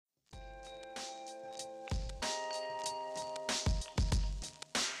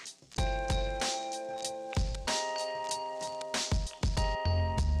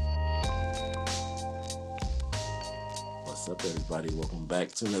What's up, everybody? Welcome back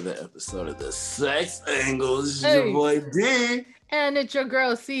to another episode of the Sex Angles. This is Hey. your boy D. And it's your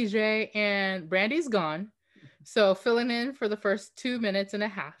girl CJ, and Brandy's gone. So filling in for the first 2 minutes and a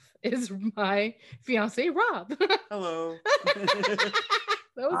half is my fiance Rob. Hello.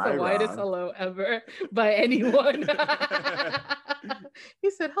 That was Hi, the widest Rob. hello ever by anyone. He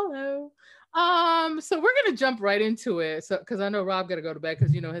said hello. So we're gonna jump right into it. So because I know Rob gotta go to bed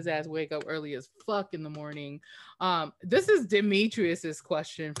because you know his ass wake up early as fuck in the morning. This is Demetrius's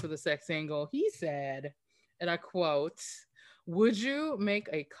question for the sex angle. He said, and I quote, "Would you make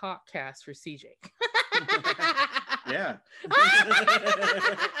a cock cast for CJ?" Yeah.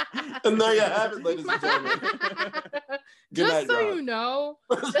 And there you have it, ladies and gentlemen. Good Just night, so Rob.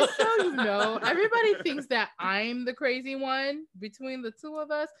 you know, everybody thinks that I'm the crazy one between the two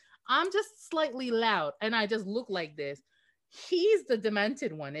of us. I'm just slightly loud and I just look like this. He's the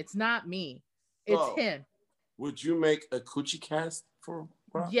demented one. It's not me. It's So, him. Would you make a coochie cast for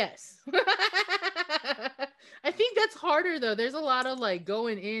Rob? Yes. I think that's harder though. There's a lot of like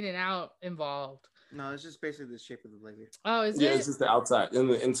going in and out involved. No, it's just basically the shape of the labia. Oh, is Yeah, it? it's just the outside. And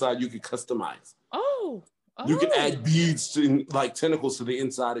the inside, you could customize. Oh. You can Oh. add beads to, like, tentacles to the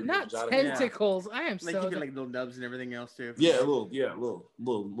inside of Not your vagina. tentacles. I am Like so. you get like little nubs and everything else too. Yeah, little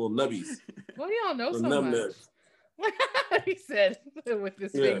nubbies. What do y'all know Little so nub much? nubs. He said with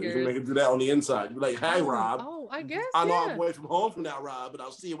his Yeah, you fingers. can make it do that on the inside. You're like, hey, Rob. Oh, I guess. I know yeah. I'm away from home from now, Rob, but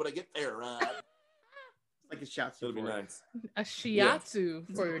I'll see you when I get there, Rob. Like a shot. That'll be nice. A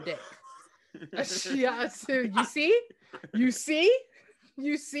shiatsu for your dick. A shiatsu. You see? You see?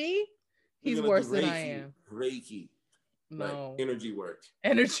 You see? You're He's gonna worse do than Reiki, I am. Reiki, No. like energy work.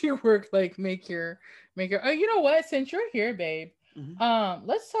 Energy work, like make your oh, you know what? Since you're here, babe, Mhm.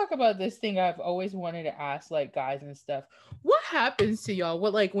 let's talk about this thing I've always wanted to ask like guys and stuff. What happens to y'all?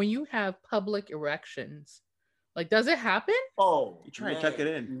 What, like when you have public erections? Like, does it happen? Oh, You try to tuck it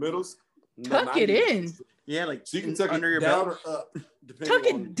in. Middle. Tuck it in. Yeah, like So you can tuck under it your down belt. or up, depending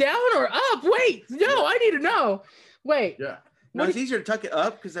Tuck on. it down or up? Wait, no, Yeah. I need to know. Wait, Yeah. No, What it's easier to tuck it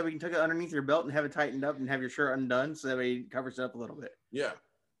up because then we can tuck it underneath your belt and have it tightened up and have your shirt undone so that way it covers it up a little bit. Yeah.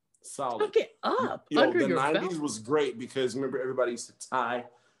 Solid. tuck it up Yo, under the your 90s belt. was great because remember everybody used to tie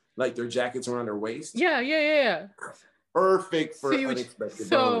like their jackets around their waist. Yeah. Perfect for See what you- unexpected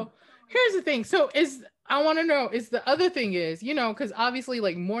so boning. here's the thing. So I want to know is the other thing is, you know, because obviously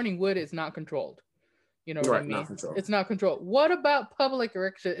like morning wood is not controlled. You know what I Right, mean? not controlled. It's not controlled. What about public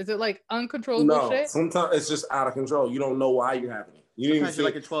erection? Is it like uncontrollable No, shit? sometimes it's just out of control. You don't know why you're having it. You didn't Sometimes you're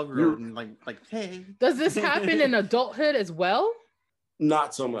like think, a 12-year-old and like, hey. Does this happen in adulthood as well?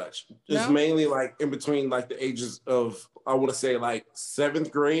 not so much. It's No? mainly like in between like the ages of, I want to say like 7th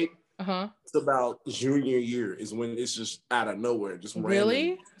grade Uh-huh. to about junior year is when it's just out of nowhere. Just Really?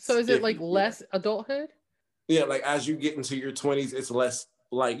 random So is it like sticky. less adulthood? Yeah, like as you get into your 20s, it's less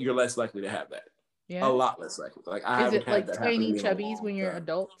like you're less likely to have that. Yeah. A lot less likely. Like I Is haven't it had like that happen to tiny me in a chubbies long when you're time.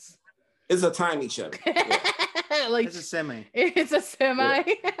 adults? It's a tiny chubby. Yeah. Like It's a semi. it's a semi.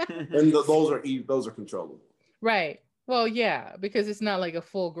 And those are controllable. Right. Well, yeah, because it's not like a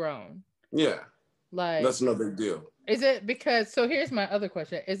full grown. Yeah, Like, that's no big deal. is it because? So here's my other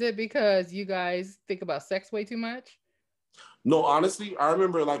question: is it because you guys think about sex way too much? No, honestly, I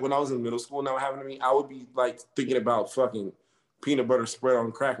remember like when I was in middle school, now happened to me, I would be like thinking about fucking peanut butter spread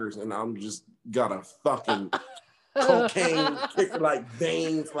on crackers, and I'm just got a fucking cocaine kick like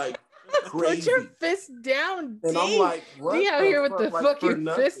veins like crazy. Put your fist down, And I'm deep. like, what? Be out the here with fuck? the Like, fucking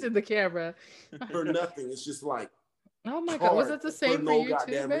for fist nothing. in the camera. For nothing. It's just like Oh my god, was it the same for no you too,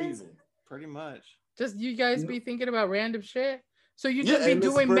 goddamn man? reason. Pretty much. Just you guys be thinking about random shit. So you Yeah, just be and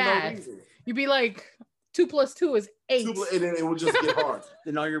it's doing for no math. reason. You'd be like 2 + 2 is 8. And then it would just get hard.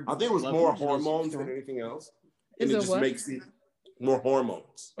 Then all your I think it was blood more pressure goes hormones strong. than anything else. Is And it it just what? makes it more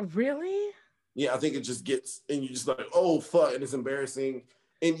hormones. Really? Yeah, I think it just gets, and you just like, oh, fuck, and it's embarrassing.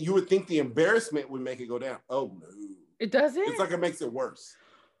 And you would think the embarrassment would make it go down. Oh, no. It doesn't? It's like it makes it worse.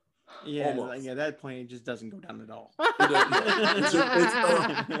 Yeah, Almost. like, at that point it just doesn't go down at all. It doesn't. It's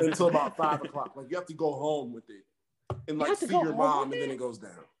up until about 5 o'clock. Like, you have to go home with it and, like, have to see go your home mom, with and then it? it goes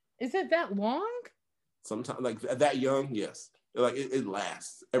down. Is it that long? Sometimes, like, that young, yes. Like, it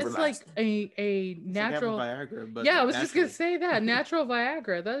lasts. It's like Everlasting. a It's like having natural. Viagra, but Yeah, I was just gonna naturally. say that natural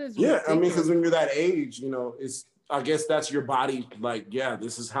Viagra. That is. Yeah, I mean, ridiculous. because when you're that age, you know, it's, I guess that's your body, like, yeah,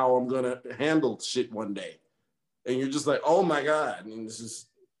 this is how I'm going to handle shit one day. And you're just like, oh my God. I mean, this is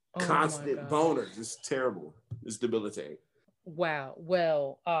Oh my constant God. boners. It's terrible. It's debilitating. Wow.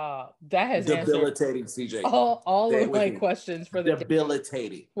 Well, that has answered Debilitating, CJ. all Stay of with my me. questions for the day.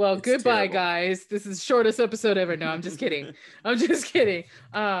 Debilitating. Well, It's goodbye, terrible. guys. This is shortest episode ever. No, I'm just kidding. I'm just kidding.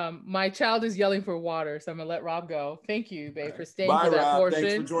 My child is yelling for water, so I'm gonna let Rob go. Thank you, babe, for staying Bye, for that Rob. portion.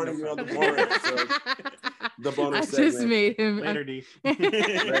 Thanks for joining me on the boner episode. The boner I segment. just made him. Later, D.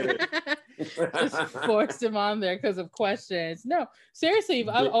 Just forced him on there because of questions. No, seriously,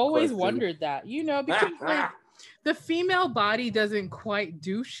 I've Good always question. wondered that. Because like the female body doesn't quite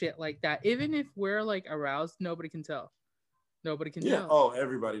do shit like that. Even if we're like aroused, nobody can tell. Nobody can Yeah. tell. Oh,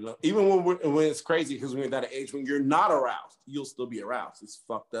 everybody knows. Even when it's crazy, because we're at that age when you're not aroused, you'll still be aroused. It's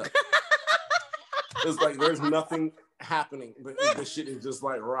fucked up. It's like there's nothing happening, but the shit is just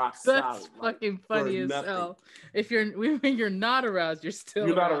like rock solid. That's fucking funny as nothing. hell. When you're not aroused, you're still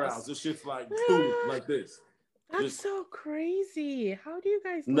You're not aroused. aroused. This shit's like boom, like this. That's Just so crazy. How do you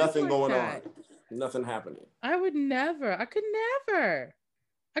guys live nothing like going that? on. Nothing happening. I would never. I could never.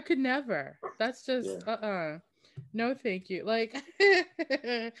 I could never. That's just no thank you. Like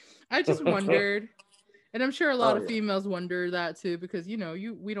I just wondered, and I'm sure a lot of females wonder that too, because we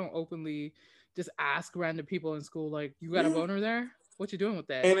don't openly just ask random people in school like, you got a boner there? What you doing with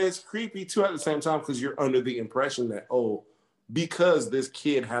that? And it's creepy too at the same time, because you're under the impression that, because this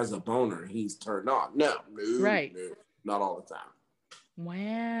kid has a boner, he's turned on. No, right. No, not all the time.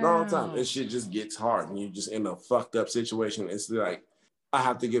 Wow. Not all the time. And shit just gets hard and you just in a fucked up situation. It's like I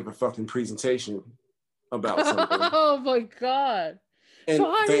have to give a fucking presentation about something. Oh my God. And so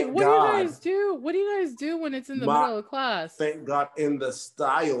what do you guys do? What do you guys do when it's in the middle of class? Thank God, in the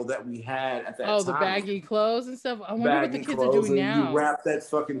style that we had at that time. Oh, the baggy clothes and stuff. I wonder what the kids are doing now. You wrap that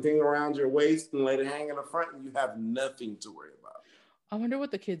fucking thing around your waist and let it hang in the front, and you have nothing to worry about. I wonder what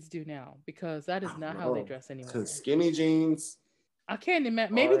the kids do now, because that is not how they dress anymore. Because skinny jeans. I can't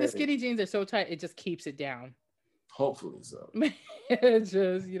imagine. Maybe the skinny jeans are so tight it just keeps it down. Hopefully so. It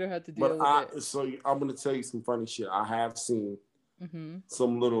just, you don't have to deal with it. So I'm gonna tell you some funny shit. I have seen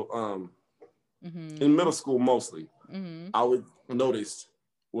some little in middle school mostly. I would notice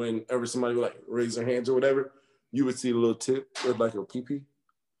whenever somebody would like raise their hands or whatever, you would see a little tip with like a pee-pee.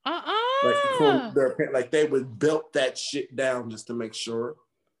 Like they would belt that shit down just to make sure.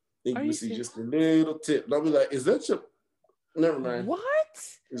 And you would see just a little tip. And I'll be like, is that your? Never mind. What?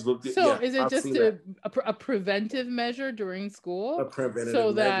 Is it just a preventive measure during school? A preventive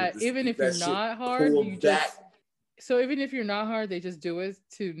so measure. That even if you're not hard, you just. So even if you're not hard, they just do it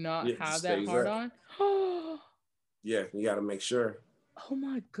to not have that hard on? Yeah, you got to make sure. Oh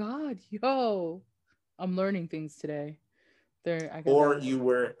my God, yo. I'm learning things today. Or you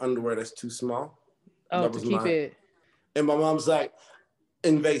wear underwear that's too small. Oh, to keep it. And my mom's like,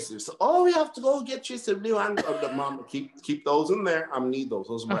 invasive. So, we have to go get you some new underwear. Mom, keep those in there. I need those.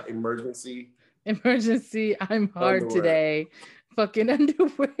 Those are my emergency. I'm hard underwear today. Fucking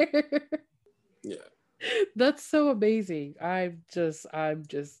underwear. Yeah. That's so amazing. I'm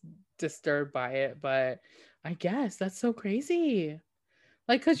just disturbed by it, but I guess that's so crazy.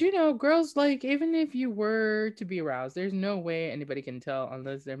 Like, cause girls, like, even if you were to be aroused, there's no way anybody can tell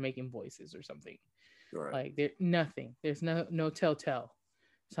unless they're making voices or something. Right. Like, there's nothing. There's no telltale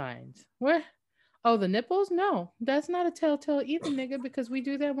signs. What? Oh, the nipples? No, that's not a telltale either, nigga, because we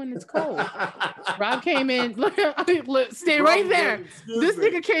do that when it's cold. Rob came in. Look, stay right there. This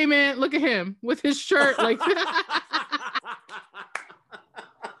nigga came in. Look at him with his shirt like.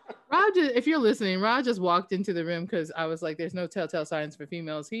 Rod, if you're listening, Rod just walked into the room because I was like, there's no telltale signs for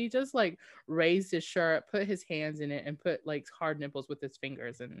females. He just like raised his shirt, put his hands in it, and put like hard nipples with his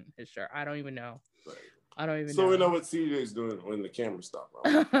fingers in his shirt. I don't even know. Right. I don't even know. So we know what CJ is doing when the camera stops.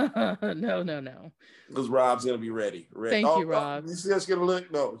 No. Because Rob's going to be ready. Thank you, Rob. You just going to look?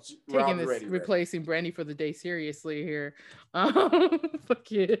 No. Taking this, ready. Replacing Brandy for the day seriously here.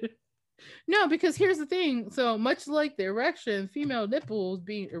 Fuck yeah. No, because here's the thing. So much like the erection, female nipples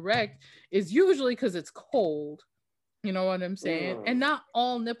being erect is usually because it's cold. You know what I'm saying? And not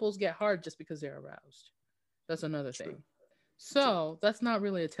all nipples get hard just because they're aroused. That's another thing. So that's not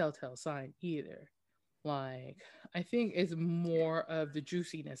really a telltale sign either. Like, I think it's more of the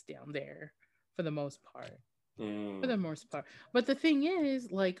juiciness down there for the most part. For the most part. But the thing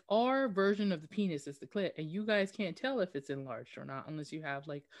is, like, our version of the penis is the clit, and you guys can't tell if it's enlarged or not unless you have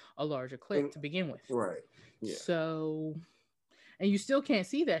like a larger clit to begin with. Right. Yeah. So, and you still can't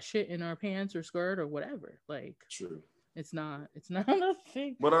see that shit in our pants or skirt or whatever. Like, true. It's not a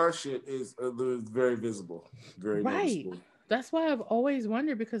thing. But our shit is very visible. Very right. noticeable. That's why I've always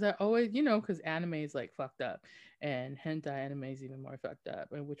wondered, because I always, because anime is like fucked up, and hentai anime is even more fucked up,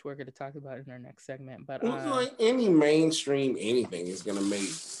 and which we're going to talk about in our next segment. But Well, like any mainstream anything is gonna make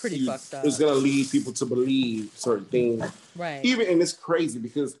pretty fucked up. It's gonna lead people to believe certain things, right? Even and it's crazy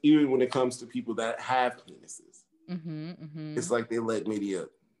because even when it comes to people that have penises, it's like they let media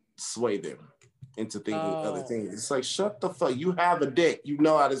sway them into thinking other things. It's like, shut the fuck. You have a dick. You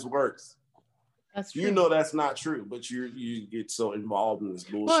know how this works. That's true. You know that's not true, but you get so involved in this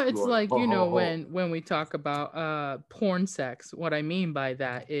bullshit. Well, it's like, when we talk about porn sex, what I mean by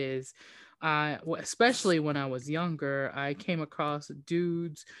that is, especially when I was younger, I came across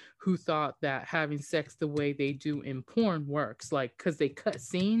dudes who thought that having sex the way they do in porn works, like, because they cut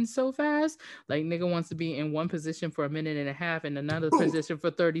scenes so fast. Like, nigga wants to be in one position for a minute and a half, and another position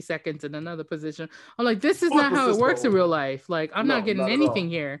for 30 seconds, and another position. I'm like, this is not how it works in real life. Like, I'm not getting anything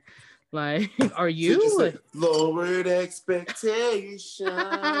here. Like, are you? Like, lowered expectations.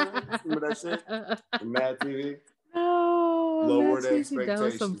 Remember that shit? Mad TV? No, lowered expectations. That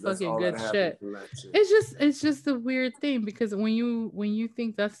was some fucking good shit. It's just a weird thing, because when you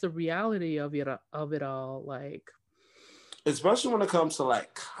think that's the reality of it all, like, especially when it comes to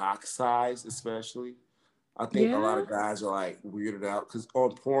like cock size, especially, I think a lot of guys are like weirded out because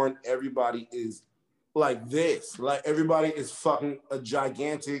on porn everybody is like this. Like everybody is fucking a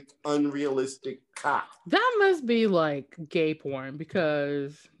gigantic, unrealistic cock. That must be like gay porn,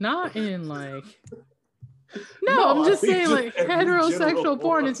 because not in like. No, I'm just saying, like, heterosexual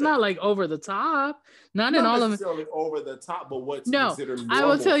porn. It's not like over the top. Not in all of it. Over the top, but what's no. I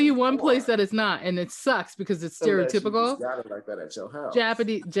will tell you one place that it's not, and it sucks because it's stereotypical. You got it like that at your house.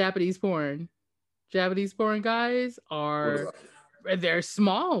 Japanese porn. Japanese porn guys they're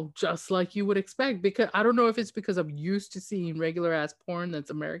small, just like you would expect. Because I don't know if it's because I'm used to seeing regular ass porn that's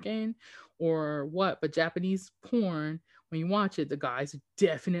American or what, but Japanese porn, when you watch it, the guys are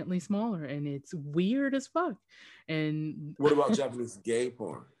definitely smaller, and it's weird as fuck. And what about Japanese gay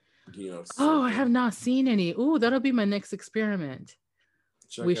porn? I have not seen any. Ooh, that'll be my next experiment.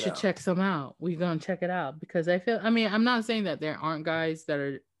 We should check some out. We're gonna check it out, because I'm not saying that there aren't guys that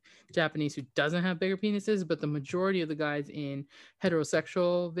are Japanese who doesn't have bigger penises, but the majority of the guys in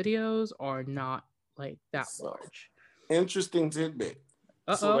heterosexual videos are not like that large. Interesting tidbit.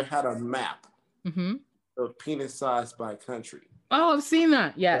 So they had a map of penis size by country. Oh, I've seen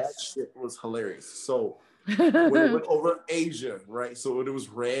that. Yes. That shit was hilarious. So when it went over Asia, right? So it was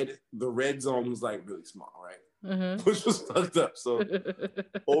red. The red zone was like really small, right? Which was fucked up. So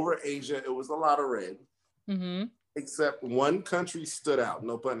over Asia, it was a lot of red. Except one country stood out,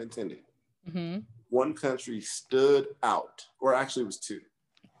 no pun intended. One country stood out, or actually it was two.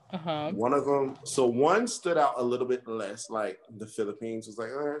 One of them, so one stood out a little bit less, like the Philippines was like,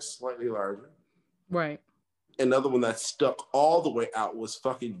 slightly larger. Right. Another one that stuck all the way out was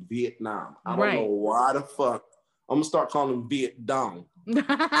fucking Vietnam. I don't know why the fuck. I'm gonna start calling them Vietnam.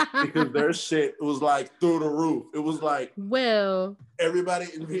 Because their shit was like through the roof. It was like, well, everybody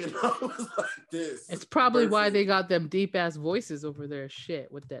in Vietnam was like this. It's probably why they got them deep ass voices over their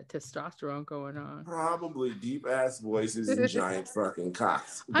shit with that testosterone going on. Probably deep ass voices and giant fucking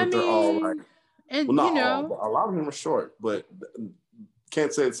cocks. But they're all like, and well, not all, but a lot of them are short, but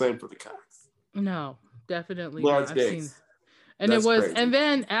can't say the same for the cocks. No, definitely large not. Gays. And that's crazy. And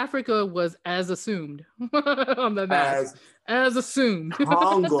then Africa was as assumed on the map. As assumed.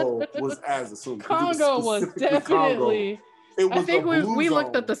 Congo was as assumed. Congo was definitely. I think we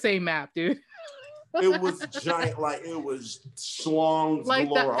looked at the same map, dude. It was giant, like it was schlongs. Like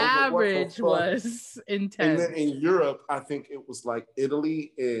galore. The average was intense. And then in Europe, I think it was like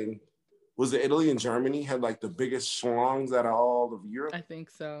Italy and Italy and Germany had like the biggest schlongs out of all of Europe? I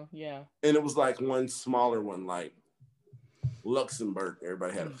think so, yeah. And it was like one smaller one, like Luxembourg.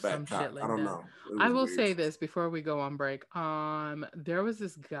 Everybody had a fat cock. Like I don't know. I will say this before we go on break. There was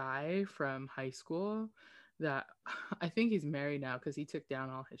this guy from high school that I think he's married now because he took down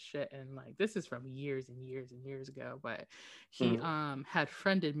all his shit, and like this is from years and years and years ago, but he had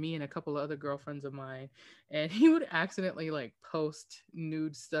friended me and a couple of other girlfriends of mine, and he would accidentally like post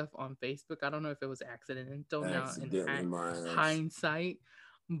nude stuff on Facebook. I don't know if it was accidental now in hindsight,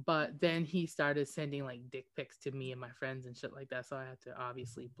 but then he started sending like dick pics to me and my friends and shit like that, so I had to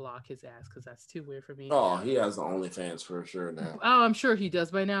obviously block his ass because that's too weird for me. Oh, he has the OnlyFans for sure now. Oh, I'm sure he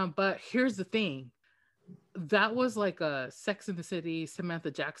does by now, but here's the thing. That was like a Sex in the City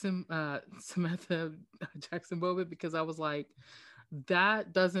Samantha Jackson moment, because I was like,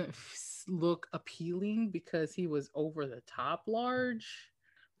 that doesn't look appealing because he was over the top large,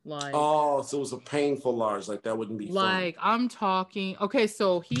 Like, oh, so it was a painful large. Like that wouldn't be like I'm talking. Okay,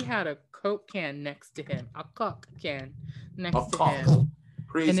 so he had a Coke can next to him, a Coke can a next to cock. him,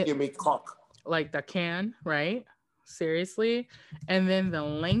 Please and it give me cock. like the can, right? Seriously, and then the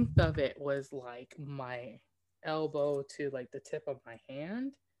length of it was like my elbow to like the tip of my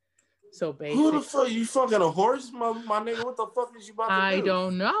hand. So Who the basically, fuck? You fucking a horse, my nigga? What the fuck is you about to do? I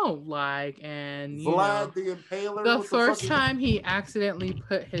don't know. Like, and you know, Vlad the Impaler? the What the first fuck? time he accidentally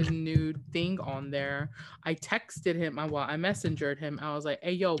put his nude thing on there, I texted him. I messengered him. I was like,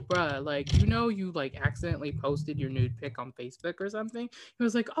 "Hey, yo, bruh, like, you know, you like accidentally posted your nude pic on Facebook or something." He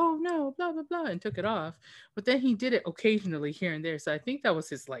was like, "Oh no, blah blah blah," and took it off. But then he did it occasionally here and there. So I think that was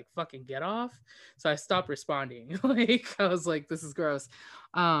his like fucking get off. So I stopped responding. Like, I was like, "This is gross."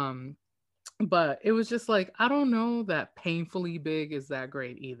 But it was just like, I don't know that painfully big is that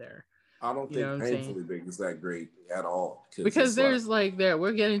great either. I don't You know think what I'm saying? painfully big is that great at all. Because there's like there,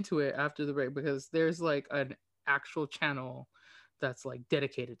 we're getting to it after the break because there's like an actual channel that's like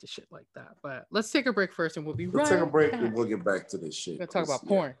dedicated to shit like that. But let's take a break first and we'll be Let's right take a break back. and we'll get back to this shit. We're gonna talk about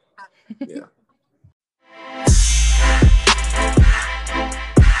porn. Yeah.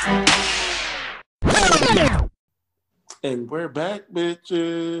 And we're back,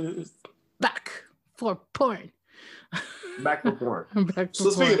 bitches. Back for porn. Back for porn. Back for So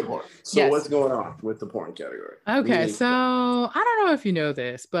speaking porn. of porn, so Yes. what's going on with the porn category? Okay, Meaning- so I don't know if you know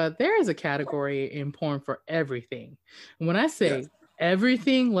this, but there is a category in porn for everything. And when I say Yes.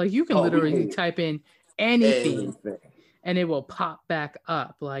 everything, like you can Oh, we literally mean type in anything anything. and it will pop back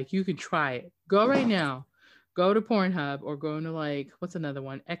up. Like you can try it. Go right now. Go to Pornhub or go into like what's another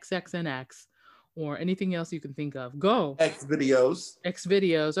one? XXNX or anything else you can think of. Go. X videos. X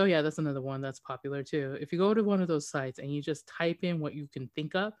videos. Oh yeah, that's another one that's popular too. If you go to one of those sites and you just type in what you can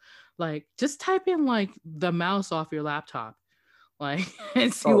think of, like just type in like the mouse off your laptop, like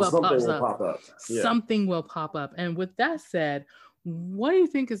and see what something pops will up. pop up. Yeah. Something will pop up. And with that said, what do you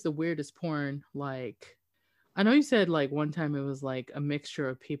think is the weirdest porn? Like, I know you said like one time it was like a mixture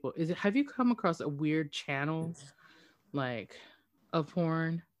of people. Is it? Have you come across a weird channel, like, of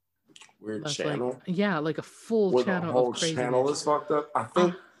porn? Weird That's channel. like, yeah, like a full Where the channel whole of craziness. channel is fucked up. I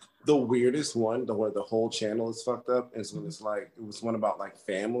think the weirdest one, where the whole channel is fucked up, is when it's like it was one about like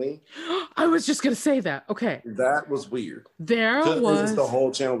family. I was just gonna say that. Okay, That was weird. there Just was the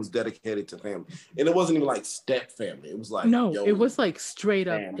whole channel was dedicated to family, and it wasn't even like step family. It was like no, yo, it was like straight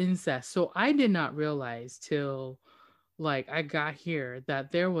up Damn. incest. So I did not realize till like I got here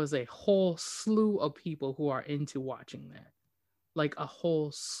that there was a whole slew of people who are into watching that. Like a whole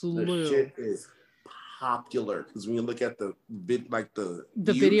the slew. shit is popular because when you look at the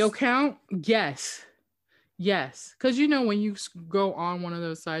The views, video count, yes, because you know when you go on one of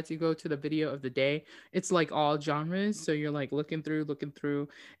those sites, you go to the video of the day, it's like all genres, so you're like looking through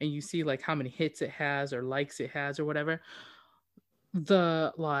and you see like how many hits it has or likes it has or whatever.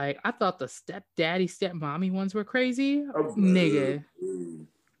 The like I thought the stepdaddy stepmommy ones were crazy. Nigga,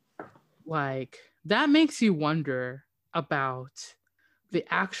 like that makes you wonder about the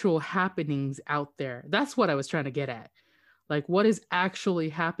actual happenings out there. That's what I was trying to get at. Like what is actually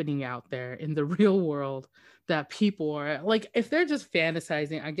happening out there in the real world that people are like, if they're just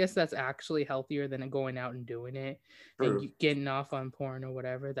fantasizing, I guess that's actually healthier than going out and doing it and getting off on porn or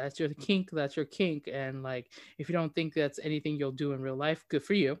whatever. That's your kink. And like, if you don't think that's anything you'll do in real life, good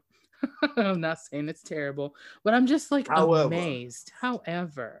for you. I'm not saying it's terrible, but I'm just like amazed.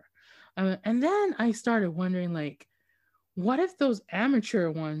 However, and then I started wondering like, what if those amateur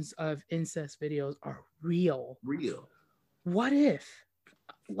ones of incest videos are real? What if?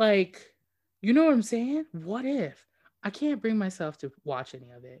 Like, you know what I'm saying? What if? I can't bring myself to watch any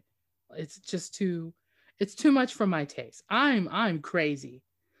of it. It's too much for my taste. I'm crazy.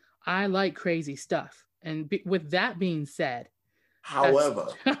 I like crazy stuff. And with that being said, however,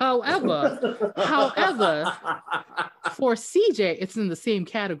 for CJ, it's in the same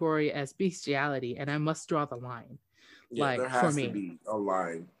category as bestiality, and I must draw the line. Yeah, like there has for me, to be a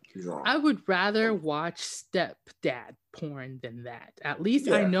line drawn. I would rather watch stepdad porn than that. At least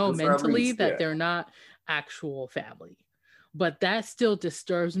I know mentally that they're not actual family. But that still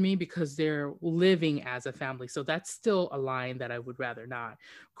disturbs me because they're living as a family. So that's still a line that I would rather not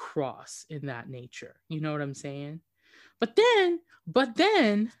cross in that nature. You know what I'm saying? But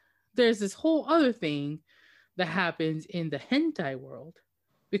then there's this whole other thing that happens in the hentai world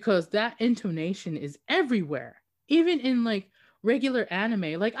because that intonation is everywhere. Even in like regular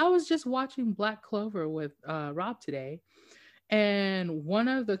anime. Like I was just watching Black Clover with Rob today, and one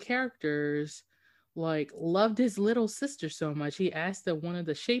of the characters like loved his little sister so much he asked one of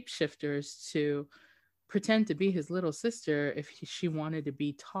the shapeshifters to pretend to be his little sister if she wanted to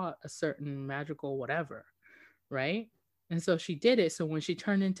be taught a certain magical whatever, right? And so she did it. So when she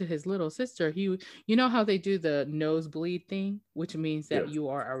turned into his little sister, you know how they do the nosebleed thing, which means that Yeah. you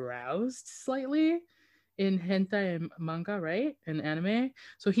are aroused slightly in hentai and manga, right? And anime.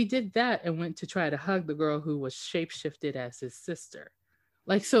 So he did that and went to try to hug the girl who was shapeshifted as his sister.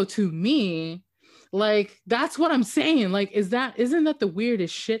 Like, so to me, like, that's what I'm saying. Like, isn't that the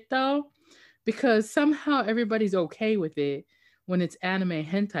weirdest shit though? Because somehow everybody's okay with it when it's anime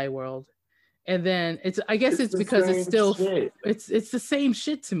hentai world. And then I guess it's the because it's same still shit. it's the same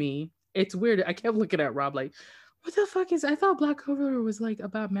shit to me. It's weird. I kept looking at Rob like, what the fuck is, I thought Black Clover was like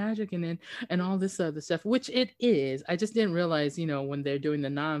about magic and all this other stuff, which it is. I just didn't realize, you know, when they're doing the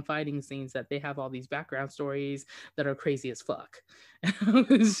non-fighting scenes that they have all these background stories that are crazy as fuck.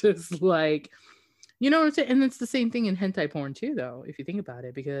 It's just like, you know what I'm saying? And it's the same thing in hentai porn too, though, if you think about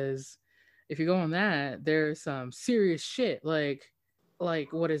it, because if you go on that, there's some serious shit like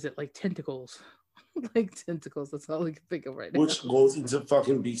what is it, like tentacles. Like tentacles, that's all I can think of right now. Which goes into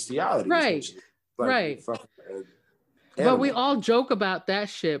fucking bestiality. Right. Like Right. Fucking, but we all joke about that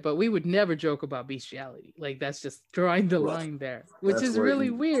shit, but we would never joke about bestiality. Like, that's just drawing the line there, which That's is really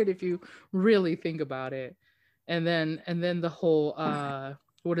weird if you really think about it. And then the whole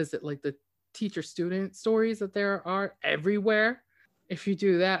what is it, like the teacher student stories that there are everywhere. If you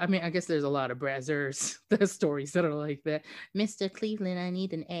do that, I mean, I guess there's a lot of brazzers, the stories that are like that. Mr. Cleveland, I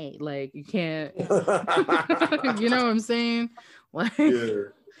need an A. Like, you can't, you know what I'm saying? Like, Yeah.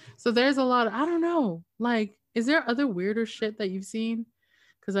 So there's a lot of, I don't know, like, is there other weirder shit that you've seen?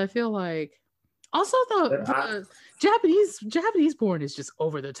 Because I feel like, also the Japanese porn is just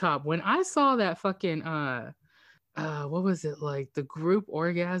over the top. When I saw that fucking what was it, like the group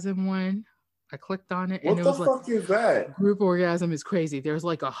orgasm one? I clicked on it and What it the was fuck is that? Group orgasm is crazy. There's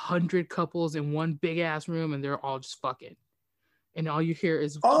like 100 couples in one big ass room and they're all just fucking. And all you hear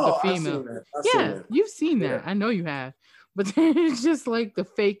is the female. I've seen that. You've seen that. Yeah. I know you have. But then it's just like the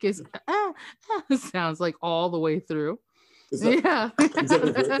fakest sounds like all the way through. Yeah.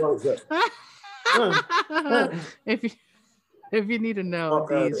 If you need to know,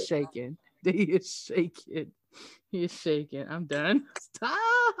 he is shaking. He is shaking. He is shaking. I'm done. Stop.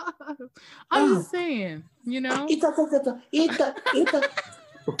 I'm just saying, you know. Eat the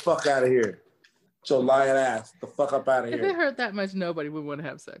fuck out of here. So lying ass. The fuck up out of If here. it hurt that much, nobody would want to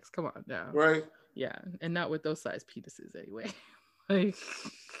have sex. Come on now. Right? Yeah. And not with those size penises anyway. Like,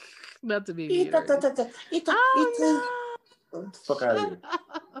 not to be Eat the fuck out of here.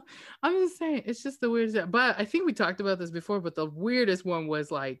 I'm just saying, it's just the weirdest. But I think we talked about this before, but the weirdest one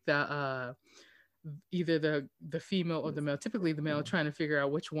was like the either the female or the male, typically the male, trying to figure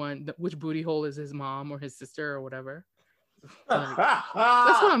out which booty hole is his mom or his sister or whatever. Like,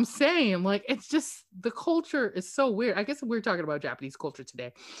 that's what I'm saying. Like, it's just, the culture is so weird. I guess we're talking about Japanese culture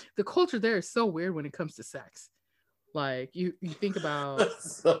today. The culture there is so weird when it comes to sex. Like, you think about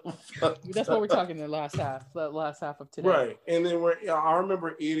that's what we're talking the last half of today. Right. And then I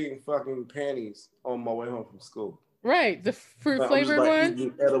remember eating fucking panties on my way home from school. Right, the fruit flavored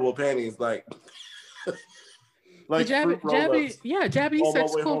one. Edible panties, like Japanese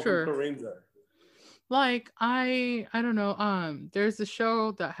sex culture. Like, I don't know. There's a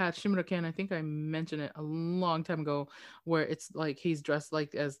show that had Shimura Ken. I think I mentioned it a long time ago, where it's like he's dressed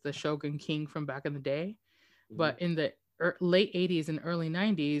like as the Shogun King from back in the day. Mm-hmm. But in the late 80s and early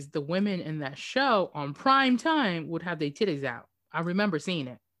 90s, the women in that show on prime time would have their titties out. I remember seeing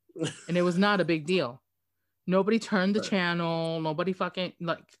it, and it was not a big deal. Nobody turned the channel. Nobody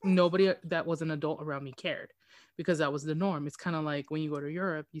that was an adult around me cared, because that was the norm. It's kind of like when you go to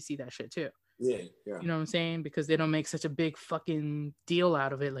Europe, you see that shit too. Yeah. You know what I'm saying? Because they don't make such a big fucking deal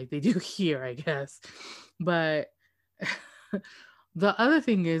out of it like they do here, I guess. But the other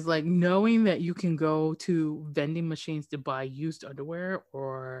thing is, like, knowing that you can go to vending machines to buy used underwear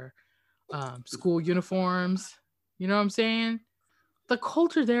or school uniforms. You know what I'm saying? The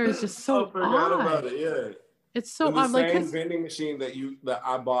culture there is just so I forgot about it. Yeah. It's so odd. Like, same vending machine that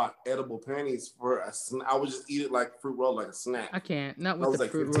I bought edible panties for I would just eat it like fruit roll, like a snack. I can't. Not with the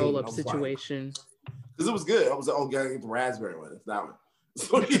fruit roll up situation. Because it was good. I was like, oh, gotta get the raspberry one. It's that one.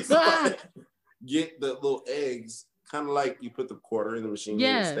 So he's like, get the little eggs, kind of like you put the quarter in the machine.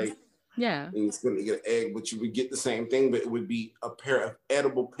 Yeah. Steak, yeah. And you're going to get an egg, but you would get the same thing, but it would be a pair of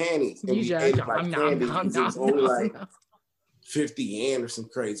edible panties. And we ate it like candy. It was only like 50 yen or some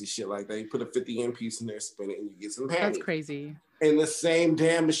crazy shit like that. You put a 50 yen piece in there, spin it, and you get some panties. That's crazy. And the same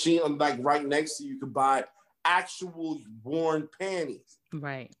damn machine, like right next to you, could buy actual worn panties.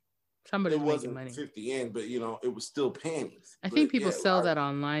 Right. Somebody it wasn't money. 50 yen, but you know, it was still panties. I think people sell that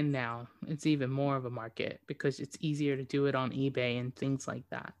online now it's even more of a market because it's easier to do it on eBay and things like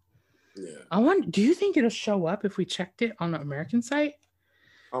that. Yeah, I wonder, do you think it'll show up if we checked it on the American site?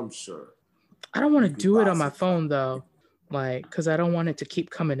 I'm sure. I don't want You to can do it buy on my some phone though, like because I don't want it to keep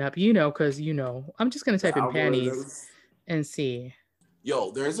coming up. Because I'm just gonna the type in panties algorithms. and see.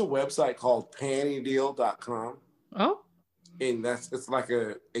 Yo, there's a website called pantydeal.com, Oh, and it's like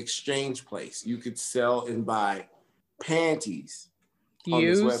a exchange place. You could sell and buy panties on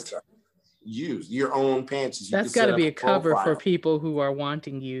this used. website. Use your own panties. You That's can got set to up be a a cover for profile. people who are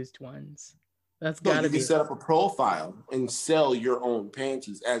wanting used ones. That's No, got to you can be. set up a profile and sell your own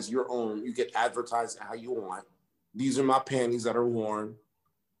panties as your own. You get advertised how you want. These are my panties that are worn.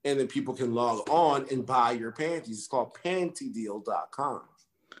 And then people can log on and buy your panties. It's called pantydeal.com.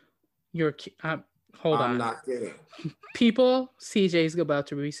 Hold I'm on. not kidding. People, CJ's about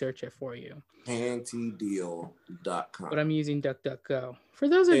to research it for you. Pantydeal.com. But I'm using DuckDuckGo. For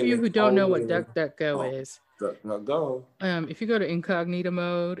those of you who don't know what DuckDuckGo is, DuckDuckGo. If you go to incognito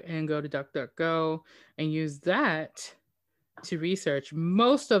mode and go to DuckDuckGo and use that to research,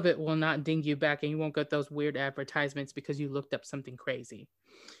 most of it will not ding you back and you won't get those weird advertisements because you looked up something crazy.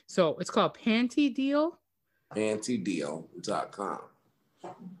 So it's called Panty Deal. Pantydeal.com.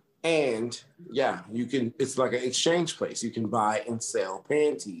 And yeah, it's like an exchange place. You can buy and sell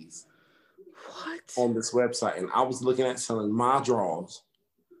panties. What? On this website. And I was looking at selling my drawers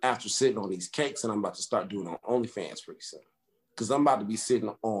after sitting on these cakes, and I'm about to start doing on OnlyFans pretty soon. Because I'm about to be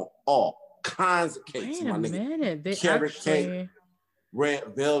sitting on all kinds of cakes. Wait a minute. They carrot actually... cake,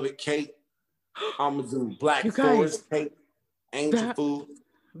 red velvet cake. I'm going to do black you guys, forest cake, angel food.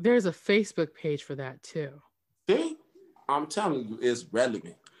 There's a Facebook page for that too. See? I'm telling you, it's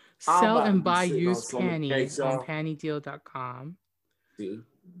relevant. Sell and buy used panties on pantydeal.com. See?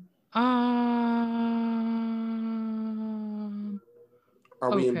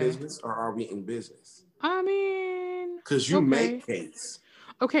 Are we in business or are we in business? I mean, because you make cakes.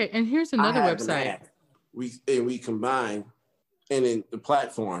 Okay, and here's another website. We combine and in the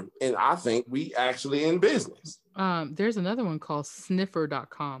platform, and I think we actually in business. There's another one called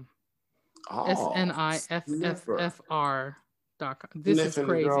sniffer.com. SNIFFR.com. This is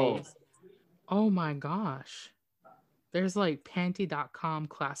crazy. Oh my gosh. There's like panty.com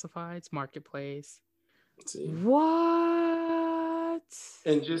classifieds marketplace. See. What?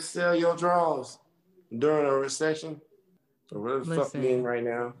 And just sell your drawers during a recession or whatever the fuck we in right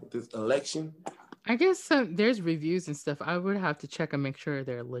now with this election. I guess there's reviews and stuff. I would have to check and make sure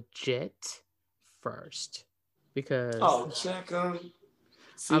they're legit first because check them.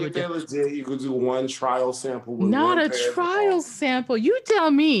 See if they're legit. You could do one trial sample. With not a trial sample. You tell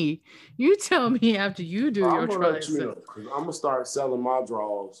me after you do your trial sample. I'm gonna start selling my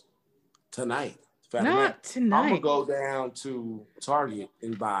drawers tonight. Not tonight. I'm gonna go down to Target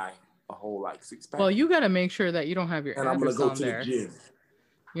and buy a whole 6 packs. Well, you got to make sure that you don't have your address on there. And I'm gonna go to the gym.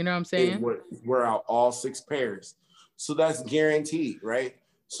 You know what I'm saying? And wear out all 6 pairs. So that's guaranteed, right?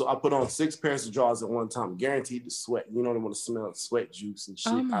 So I put on 6 pairs of drawers at one time, guaranteed to sweat. You don't want to smell sweat juice and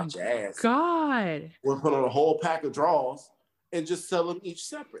shit out your ass. God. We'll put on a whole pack of drawers and just sell them each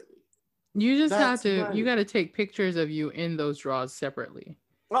separately. You just you got to take pictures of you in those drawers separately.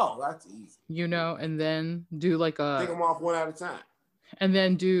 Oh, that's easy. And then do take them off one at a time. And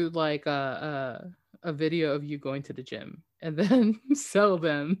then do a video of you going to the gym and then sell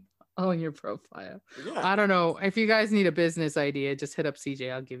them on your profile. Yeah. I don't know. If you guys need a business idea, just hit up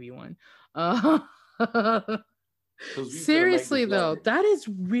CJ. I'll give you one. Seriously though, that is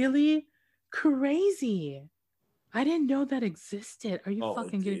really crazy. I didn't know that existed. Are you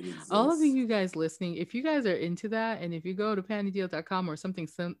fucking kidding? All of you guys listening, if you guys are into that, and if you go to pantydeal.com or something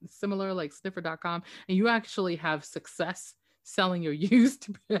similar like sniffer.com, and you actually have success selling your used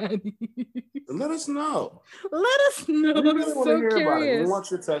panties, let us know. I'm so curious. We want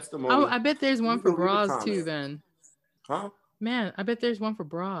your testimony. Oh, I bet there's one for bras too. Then, huh? Man, I bet there's one for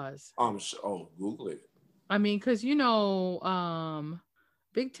bras. Google it. I mean, because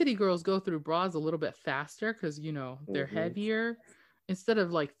big titty girls go through bras a little bit faster because they're heavier. Instead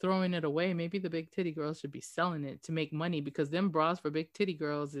of throwing it away, maybe the big titty girls should be selling it to make money because them bras for big titty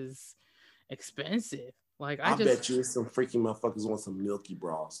girls is expensive. I bet you some freaking motherfuckers want some milky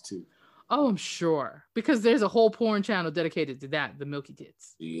bras too. Oh, I'm sure because there's a whole porn channel dedicated to that, the milky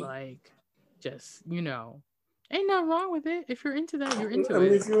tits. See? Ain't nothing wrong with it. If you're into that, you're into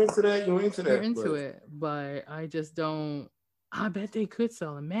it. If you're into that, you're into that. You're into it, but I just don't. I bet they could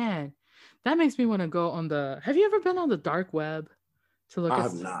sell it. Man, that makes me want to go on the... Have you ever been on the dark web to look I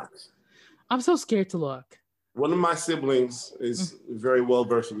have not. I'm so scared to look. One of my siblings is very well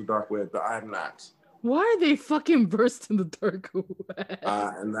versed in the dark web, but I have not. Why are they fucking burst in the dark web?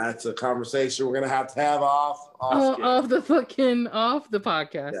 And that's a conversation we're gonna have off off the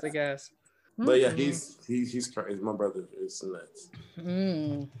podcast, I guess. But yeah, he's crazy. My brother is nuts.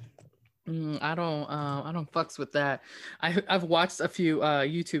 I don't fucks with that. I've watched a few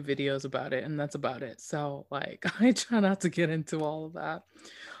YouTube videos about it, and that's about it. So like, I try not to get into all of that.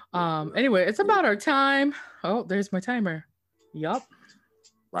 Anyway, it's about our time. Oh, there's my timer. Yup.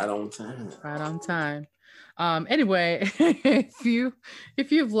 Right on time. Right on time. Anyway, if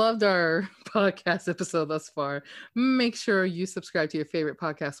you've loved our podcast episode thus far, make sure you subscribe to your favorite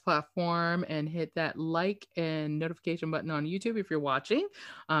podcast platform and hit that like and notification button on YouTube if you're watching.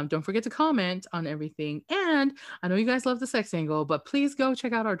 Don't forget to comment on everything. And I know you guys love the sex angle, but please go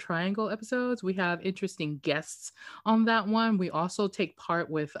check out our triangle episodes. We have interesting guests on that one. We also take part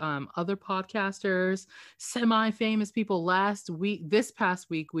with other podcasters, semi-famous people. This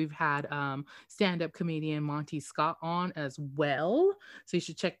past week, we've had stand-up comedian Monty Scott on as well. So you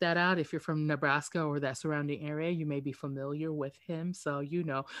should check that out. If you're from Nebraska or that surrounding area, you may be familiar with him. So,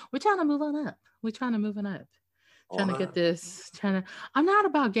 we're trying to move on up. Trying to get this, I'm not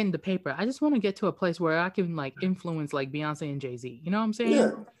about getting the paper. I just want to get to a place where I can like influence like Beyonce and Jay-Z. You know what I'm saying?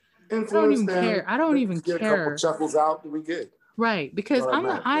 Yeah. I don't even care. I don't even care. A couple chuckles out, we good. Right, because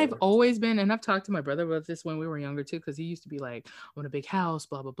I've always been, and I've talked to my brother about this when we were younger too, because he used to be like, I want a big house,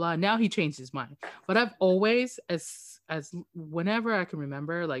 blah blah blah. Now he changed his mind, but I've always, as whenever I can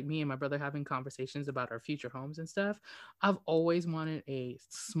remember, like me and my brother having conversations about our future homes and stuff, I've always wanted a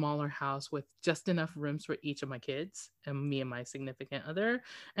smaller house with just enough rooms for each of my kids and me and my significant other,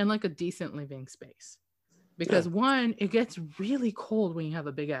 and like a decent living space. Because one, it gets really cold when you have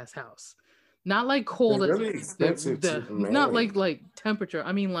a big ass house. Not like cold, really expensive not like temperature.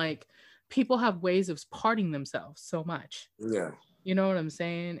 I mean, like people have ways of parting themselves so much. Yeah. You know what I'm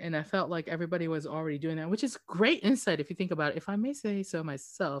saying? And I felt like everybody was already doing that, which is great insight if you think about it. If I may say so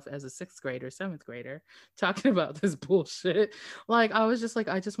myself, as a 6th grader, 7th grader, talking about this bullshit, like I was just like,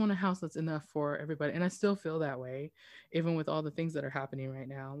 I just want a house that's enough for everybody. And I still feel that way, even with all the things that are happening right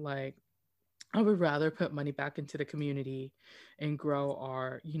now. Like, I would rather put money back into the community and grow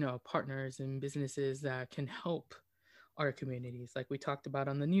our, partners and businesses that can help our communities. Like we talked about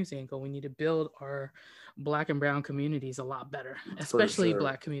on the news angle, we need to build our Black and brown communities a lot better, especially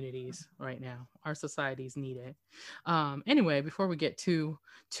Black communities right now. Our societies need it. Anyway, before we get too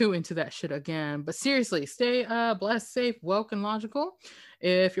into that shit again, but seriously, stay blessed, safe, woke, and logical.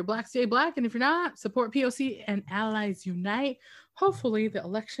 If you're Black, stay Black. And if you're not, support POC and Allies Unite. Hopefully the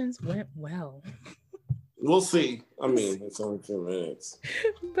elections went well. We'll see. I mean, it's only 2 minutes.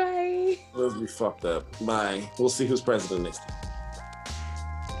 Bye. Let's be fucked up. Bye. We'll see who's president next time.